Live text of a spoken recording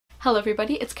Hello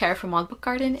everybody, it's Kara from Wild Book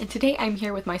Garden, and today I'm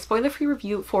here with my spoiler-free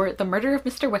review for The Murder of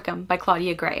Mr. Wickham by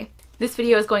Claudia Gray. This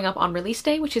video is going up on release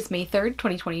day, which is May 3rd,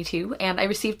 2022, and I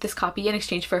received this copy in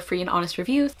exchange for a free and honest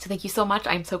review, so thank you so much.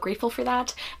 I'm so grateful for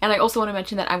that. And I also want to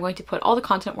mention that I'm going to put all the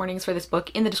content warnings for this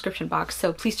book in the description box,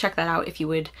 so please check that out if you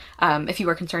would, if you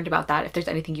were concerned about that, if there's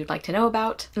anything you'd like to know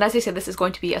about. And as I said, this is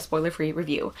going to be a spoiler-free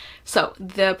review. So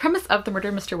the premise of The Murder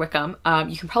of Mr. Wickham,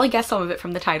 you can probably guess some of it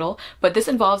from the title, but this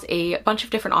involves a bunch of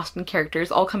different Austen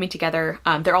characters all coming together.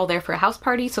 They're all there for a house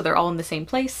party, so they're all in the same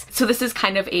place. So this is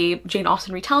kind of a Jane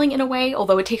Austen retelling in a way,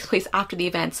 although it takes place after the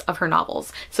events of her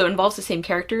novels. So it involves the same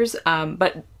characters,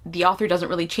 but the author doesn't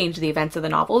really change the events of the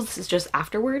novels. This is just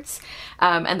afterwards.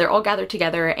 And they're all gathered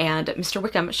together and Mr.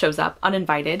 Wickham shows up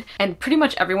uninvited, and pretty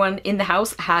much everyone in the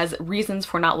house has reasons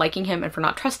for not liking him and for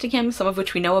not trusting him, some of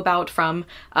which we know about from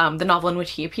the novel in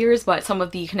which he appears, but some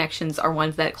of the connections are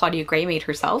ones that Claudia Gray made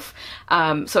herself.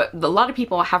 So a lot of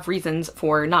people have reasons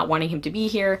for not wanting him to be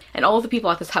here, and all of the people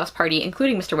at this house party,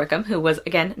 including Mr. Wickham, who was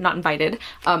again not invited,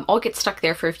 all get stuck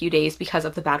there for a few days because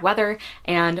of the bad weather,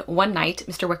 and one night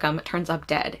Mr. Wickham turns up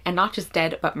dead, and not just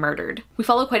dead, but murdered. We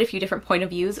follow quite a few different point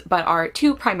of views, but our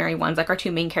two primary ones, like our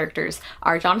two main characters,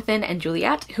 are Jonathan and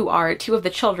Juliet, who are two of the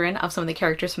children of some of the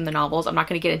characters from the novels. I'm not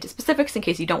going to get into specifics in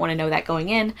case you don't want to know that going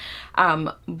in,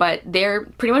 but they're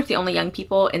pretty much the only young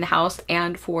people in the house,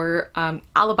 and for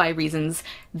alibi reasons,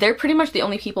 they're pretty much the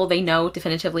only people they know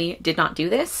definitively did not do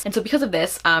this. And so because of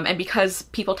this, and because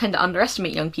people tend to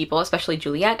underestimate young people, especially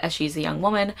Juliet, as she's a young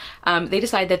woman, they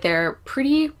decide that they're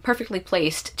pretty perfectly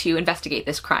placed to investigate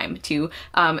this crime, to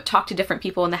talk to different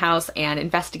people in the house and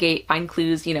investigate, find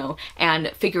clues, you know, and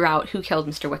figure out who killed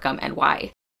Mr. Wickham and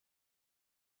why.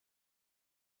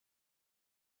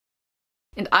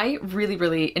 And I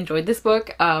really enjoyed this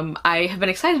book. I have been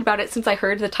excited about it since I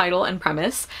heard the title and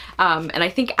premise, and I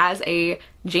think as a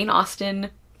Jane Austen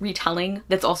retelling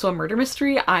that's also a murder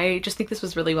mystery, I just think this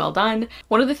was really well done.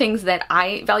 One of the things that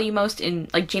I value most in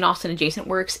like Jane Austen adjacent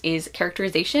works is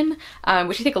characterization,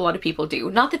 which I think a lot of people do.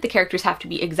 Not that the characters have to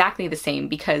be exactly the same,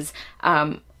 because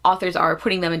authors are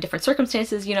putting them in different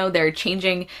circumstances, you know, they're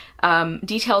changing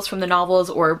details from the novels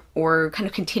or kind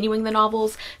of continuing the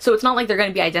novels. So it's not like they're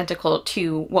going to be identical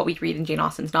to what we read in Jane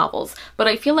Austen's novels. But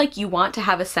I feel like you want to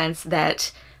have a sense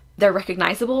that they're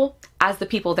recognizable as the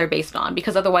people they're based on,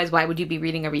 because otherwise why would you be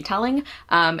reading a retelling?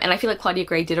 And I feel like Claudia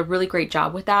Gray did a really great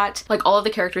job with that. Like all of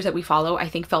the characters that we follow, I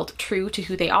think felt true to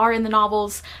who they are in the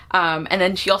novels. And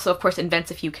then she also of course invents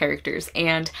a few characters,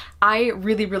 and I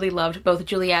really loved both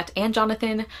Juliet and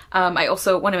Jonathan. I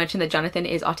also want to mention that Jonathan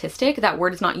is autistic. That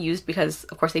word is not used because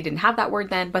of course they didn't have that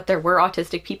word then, but there were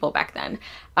autistic people back then.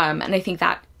 And I think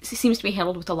that seems to be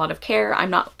handled with a lot of care. I'm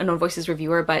not a Known Voices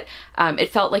reviewer, but it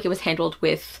felt like it was handled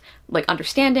with like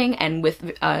understanding and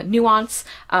with nuance.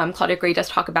 Claudia Gray does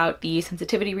talk about the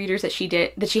sensitivity readers that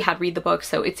she had read the book,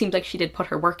 so it seems like she did put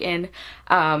her work in.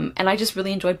 And I just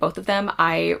really enjoyed both of them.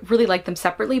 I really liked them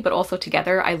separately, but also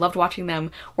together. I loved watching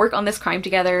them work on this crime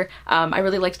together. I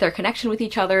really liked their connection with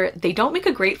each other. They don't make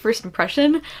a great first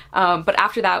impression, but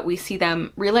after that we see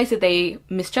them realize that they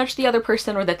misjudged the other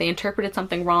person or that they interpreted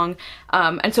something wrong.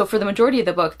 And so for the majority of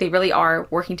the book, they really are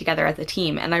working together as a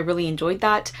team, and I really enjoyed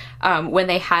that. When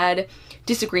they had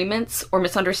disagreements or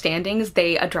misunderstandings,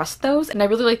 they addressed those, and I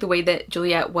really like the way that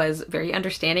Juliet was very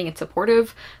understanding and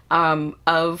supportive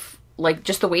of like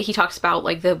just the way he talks about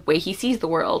like the way he sees the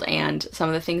world and some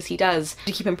of the things he does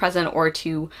to keep him present or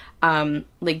to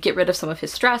like get rid of some of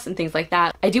his stress and things like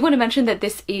that. I do want to mention that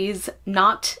this is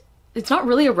not, it's not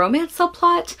really a romance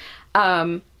subplot.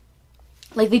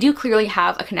 Like they do clearly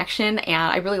have a connection,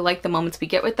 and I really like the moments we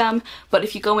get with them, but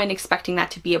if you go in expecting that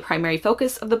to be a primary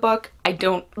focus of the book, I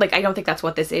don't think that's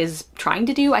what this is trying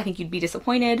to do. I think you'd be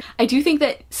disappointed. I do think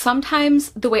that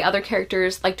sometimes the way other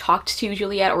characters like talked to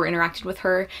Juliet or interacted with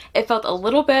her, it felt a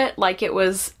little bit like it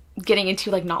was getting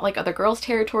into like not like other girls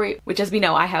territory, which as we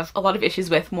know I have a lot of issues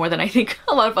with, more than I think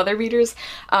a lot of other readers.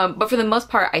 But for the most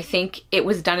part, I think it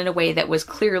was done in a way that was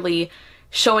clearly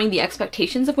showing the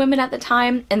expectations of women at the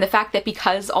time, and the fact that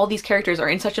because all these characters are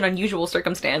in such an unusual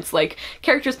circumstance, like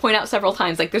characters point out several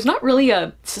times, like there's not really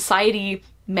a society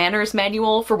manners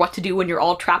manual for what to do when you're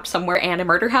all trapped somewhere and a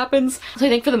murder happens. So I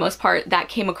think for the most part that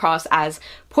came across as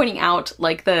pointing out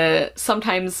like the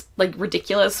sometimes like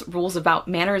ridiculous rules about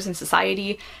manners in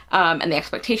society, and the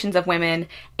expectations of women,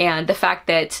 and the fact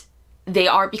that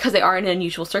because they are in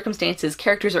unusual circumstances,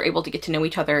 characters are able to get to know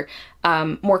each other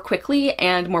more quickly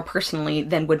and more personally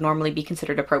than would normally be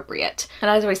considered appropriate. And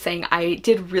as I was saying, I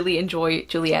did really enjoy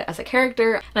Juliet as a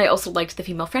character, and I also liked the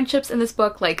female friendships in this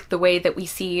book, like the way that we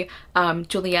see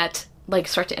Juliet like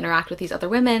start to interact with these other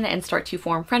women and start to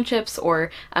form friendships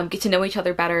or get to know each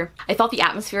other better. I thought the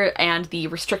atmosphere and the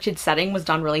restricted setting was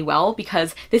done really well,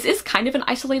 because this is kind of an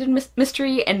isolated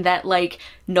mystery in that like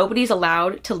nobody's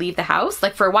allowed to leave the house.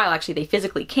 Like for a while actually they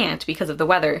physically can't because of the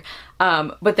weather,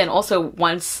 but then also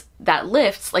once that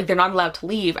lifts, like they're not allowed to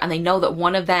leave and they know that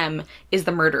one of them is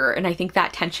the murderer, and I think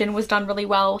that tension was done really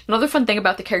well. Another fun thing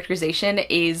about the characterization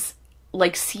is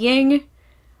like seeing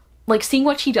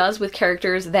what she does with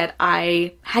characters that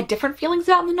I had different feelings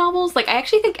about in the novels. Like I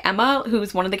actually think Emma,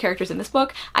 who's one of the characters in this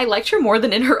book, I liked her more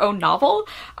than in her own novel.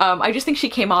 I just think she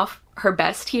came off her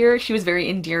best here. She was very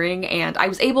endearing, and I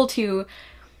was able to,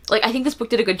 like, I think this book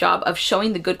did a good job of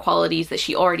showing the good qualities that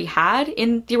she already had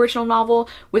in the original novel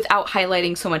without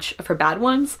highlighting so much of her bad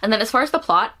ones. And then as far as the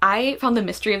plot, I found the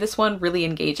mystery of this one really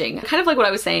engaging. Kind of like what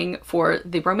I was saying for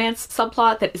the romance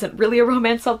subplot that isn't really a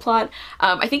romance subplot.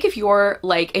 I think if you're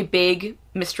like a big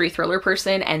mystery thriller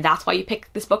person and that's why you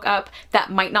pick this book up, that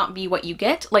might not be what you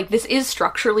get. Like this is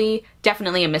structurally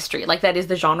definitely a mystery. Like that is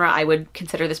the genre I would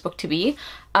consider this book to be.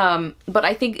 But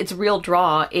I think its real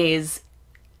draw is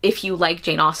if you like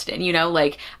Jane Austen, you know,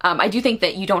 like, I do think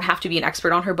that you don't have to be an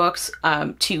expert on her books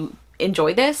to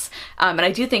enjoy this. And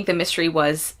I do think the mystery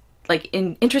was like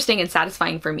interesting and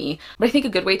satisfying for me. But I think a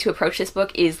good way to approach this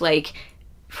book is like,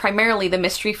 primarily the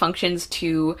mystery functions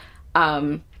to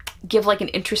give like an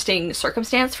interesting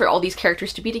circumstance for all these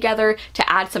characters to be together, to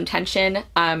add some tension,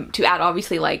 to add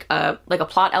obviously like a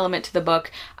plot element to the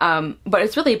book, but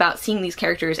it's really about seeing these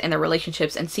characters and their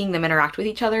relationships and seeing them interact with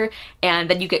each other, and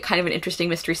then you get kind of an interesting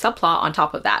mystery subplot on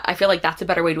top of that. I feel like that's a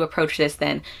better way to approach this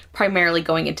than primarily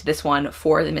going into this one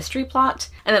for the mystery plot.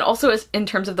 And then also as in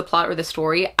terms of the plot or the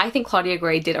story, I think Claudia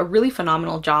Gray did a really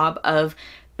phenomenal job of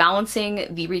balancing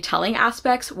the retelling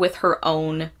aspects with her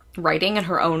own writing and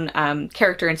her own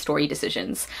character and story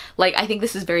decisions. Like I think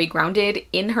this is very grounded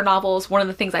in her novels. One of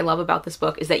the things I love about this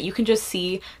book is that you can just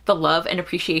see the love and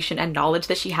appreciation and knowledge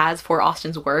that she has for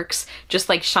Austen's works just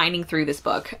like shining through this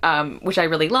book, which I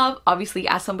really love. Obviously,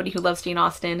 as somebody who loves Jane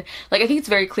Austen, like I think it's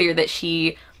very clear that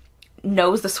she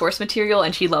knows the source material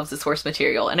and she loves the source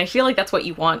material, and I feel like that's what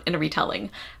you want in a retelling.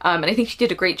 And I think she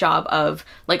did a great job of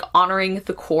like honoring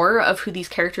the core of who these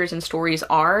characters and stories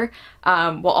are,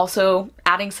 while also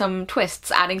adding some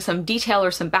twists, adding some detail or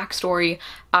some backstory.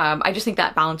 I just think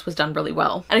that balance was done really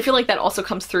well. And I feel like that also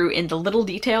comes through in the little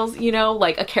details, you know,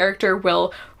 like a character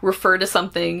will refer to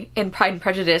something in Pride and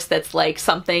Prejudice that's like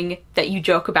something that you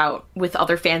joke about with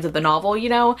other fans of the novel, you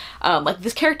know, like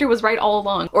this character was right all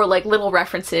along, or like little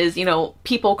references, you know,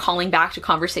 people calling back to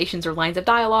conversations or lines of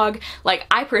dialogue. Like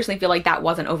I personally feel like that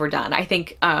wasn't overdone. I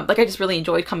think like I just really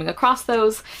enjoyed coming across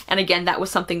those, and again that was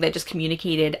something that just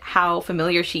communicated how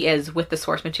familiar she is with the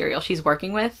source material she's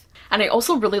working with. And I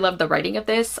also really loved the writing of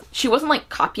this. She wasn't like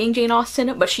copying Jane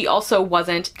Austen, but she also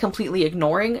wasn't completely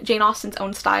ignoring Jane Austen's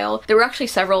own style. There were actually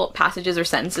several passages or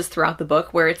sentences throughout the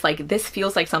book where it's like, this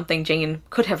feels like something Jane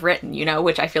could have written, you know,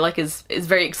 which I feel like is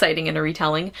very exciting in a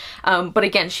retelling. But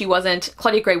again,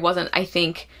 Claudia Gray wasn't, I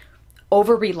think,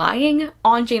 over relying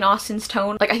on Jane Austen's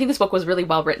tone. Like I think this book was really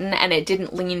well written and it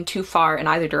didn't lean too far in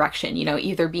either direction, you know,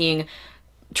 either being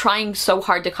trying so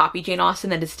hard to copy Jane Austen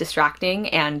that it's distracting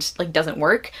and like doesn't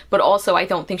work, but also I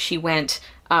don't think she went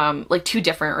like too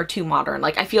different or too modern.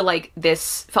 Like I feel like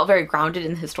this felt very grounded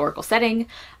in the historical setting,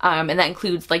 and that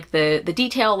includes like the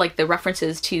detail, like the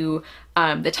references to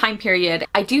the time period.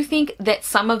 I do think that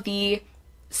some of the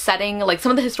setting, like some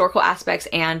of the historical aspects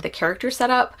and the character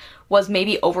setup was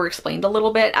maybe over-explained a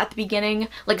little bit at the beginning,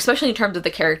 like especially in terms of the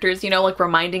characters, you know, like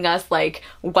reminding us like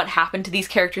what happened to these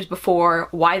characters before,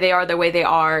 why they are the way they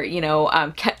are, you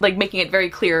know, like making it very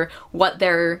clear what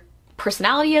their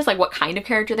personality is, like what kind of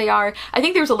character they are. I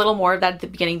think there was a little more of that at the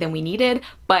beginning than we needed,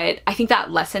 but I think that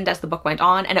lessened as the book went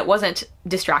on, and it wasn't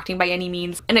distracting by any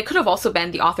means. And it could have also been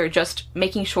the author just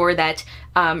making sure that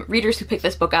readers who pick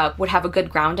this book up would have a good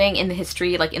grounding in the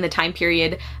history, like in the time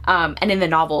period, and in the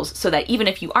novels, so that even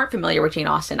if you aren't familiar with Jane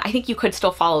Austen, I think you could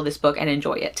still follow this book and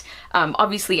enjoy it.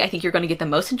 Obviously, I think you're going to get the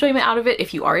most enjoyment out of it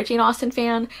if you are a Jane Austen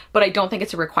fan, but I don't think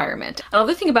it's a requirement.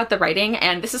 Another thing about the writing,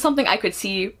 and this is something I could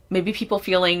see maybe people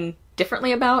feeling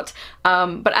differently about,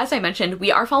 but as I mentioned,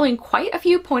 we are following quite a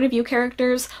few point of view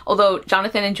characters, although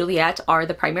Jonathan and Juliet are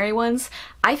the primary ones.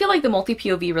 I feel like the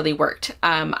multi-POV really worked.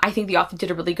 I think the author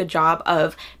did a really good job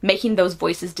of making those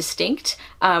voices distinct,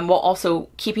 while also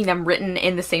keeping them written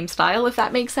in the same style, if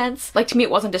that makes sense. Like to me, it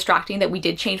wasn't distracting that we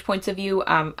did change points of view.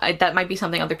 That might be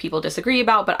something other people disagree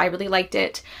about, but I really liked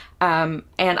it. And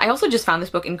I also just found this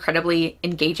book incredibly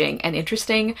engaging and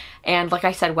interesting, and like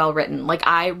I said, well written. Like,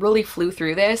 I really flew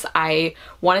through this. I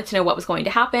wanted to know what was going to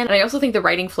happen, and I also think the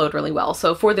writing flowed really well.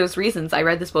 So for those reasons, I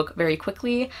read this book very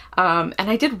quickly, and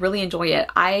I did really enjoy it.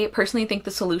 I personally think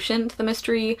the solution to the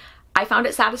mystery, I found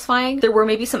it satisfying. There were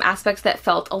maybe some aspects that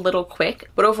felt a little quick,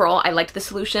 but overall I liked the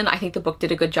solution. I think the book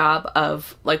did a good job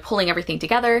of like pulling everything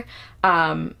together.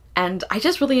 And I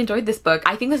just really enjoyed this book.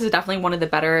 I think this is definitely one of the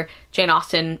better Jane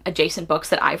Austen adjacent books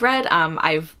that I've read.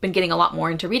 I've been getting a lot more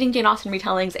into reading Jane Austen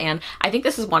retellings, and I think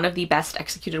this is one of the best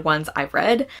executed ones I've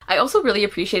read. I also really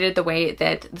appreciated the way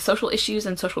that the social issues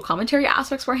and social commentary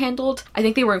aspects were handled. I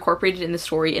think they were incorporated in the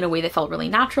story in a way that felt really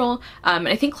natural. And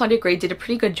I think Claudia Gray did a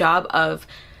pretty good job of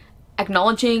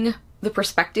acknowledging the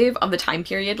perspective of the time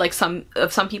period, like some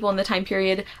people in the time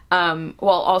period, while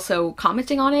also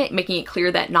commenting on it, making it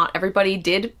clear that not everybody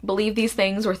did believe these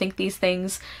things or think these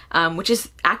things, which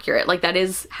is accurate. Like, that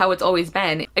is how it's always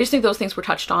been. I just think those things were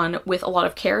touched on with a lot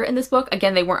of care in this book.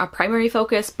 Again, they weren't a primary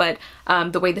focus, but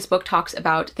the way this book talks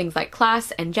about things like class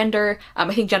and gender,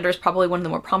 I think gender is probably one of the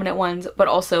more prominent ones, but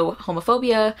also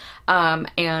homophobia,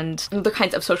 and other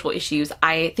kinds of social issues.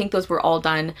 I think those were all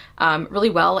done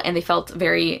really well, and they felt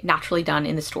very natural done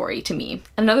in the story to me.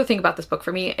 Another thing about this book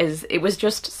for me is it was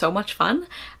just so much fun.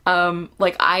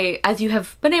 Like, as you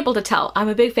have been able to tell, I'm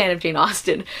a big fan of Jane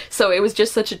Austen, so it was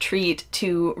just such a treat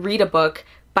to read a book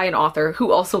by an author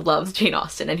who also loves Jane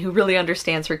Austen and who really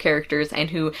understands her characters and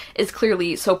who is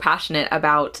clearly so passionate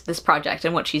about this project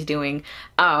and what she's doing.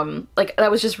 Like,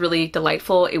 that was just really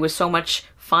delightful. It was so much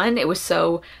fun. It was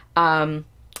so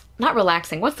not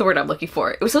relaxing, what's the word I'm looking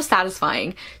for? It was so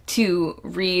satisfying to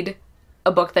read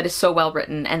a book that is so well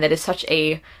written and that is such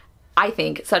a, I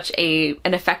think, such an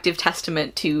effective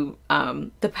testament to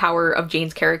the power of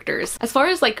Jane's characters. As far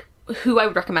as like who I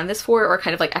would recommend this for, or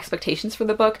kind of like expectations for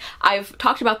the book, I've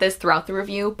talked about this throughout the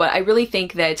review, but I really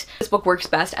think that this book works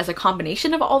best as a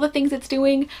combination of all the things it's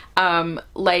doing,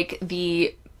 like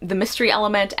the mystery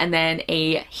element and then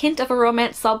a hint of a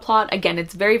romance subplot. Again,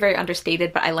 it's very, very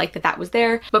understated, but I like that that was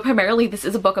there. But primarily, this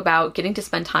is a book about getting to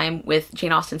spend time with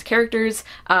Jane Austen's characters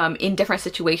in different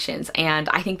situations, and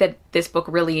I think that this book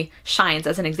really shines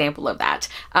as an example of that.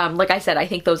 Like I said, I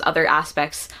think those other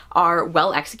aspects are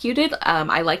well executed.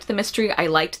 I liked the mystery, I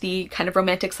liked the kind of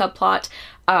romantic subplot,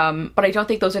 but I don't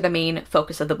think those are the main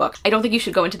focus of the book. I don't think you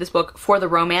should go into this book for the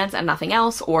romance and nothing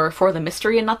else, or for the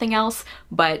mystery and nothing else,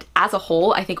 but as a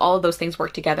whole, I think all of those things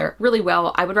work together really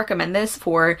well. I would recommend this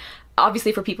for,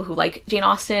 obviously, for people who like Jane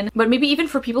Austen, but maybe even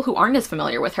for people who aren't as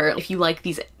familiar with her. If you like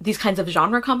these kinds of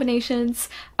genre combinations,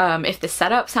 if the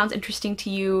setup sounds interesting to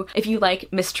you, if you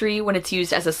like mystery when it's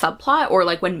used as a subplot, or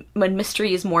like when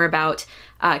mystery is more about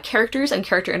characters and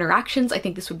character interactions, I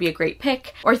think this would be a great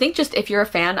pick. Or I think just if you're a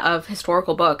fan of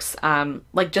historical books,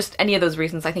 like just any of those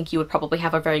reasons, I think you would probably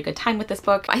have a very good time with this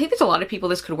book. I think there's a lot of people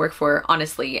this could work for,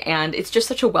 honestly, and it's just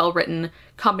such a well-written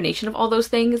combination of all those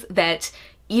things that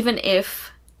even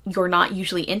if you're not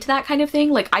usually into that kind of thing,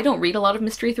 like, I don't read a lot of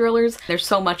mystery thrillers, there's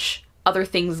so much other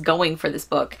things going for this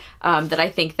book that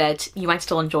I think that you might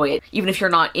still enjoy it, even if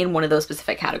you're not in one of those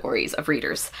specific categories of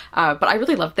readers. But I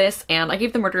really loved this, and I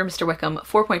gave The Murder of Mr. Wickham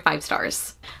 4.5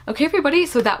 stars. Okay, everybody,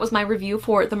 so that was my review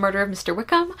for The Murder of Mr.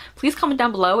 Wickham. Please comment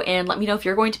down below and let me know if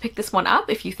you're going to pick this one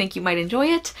up, if you think you might enjoy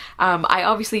it. I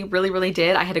obviously really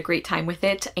did. I had a great time with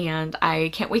it, and I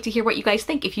can't wait to hear what you guys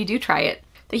think if you do try it.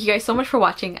 Thank you guys so much for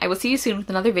watching. I will see you soon with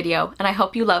another video, and I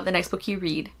hope you love the next book you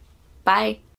read. Bye!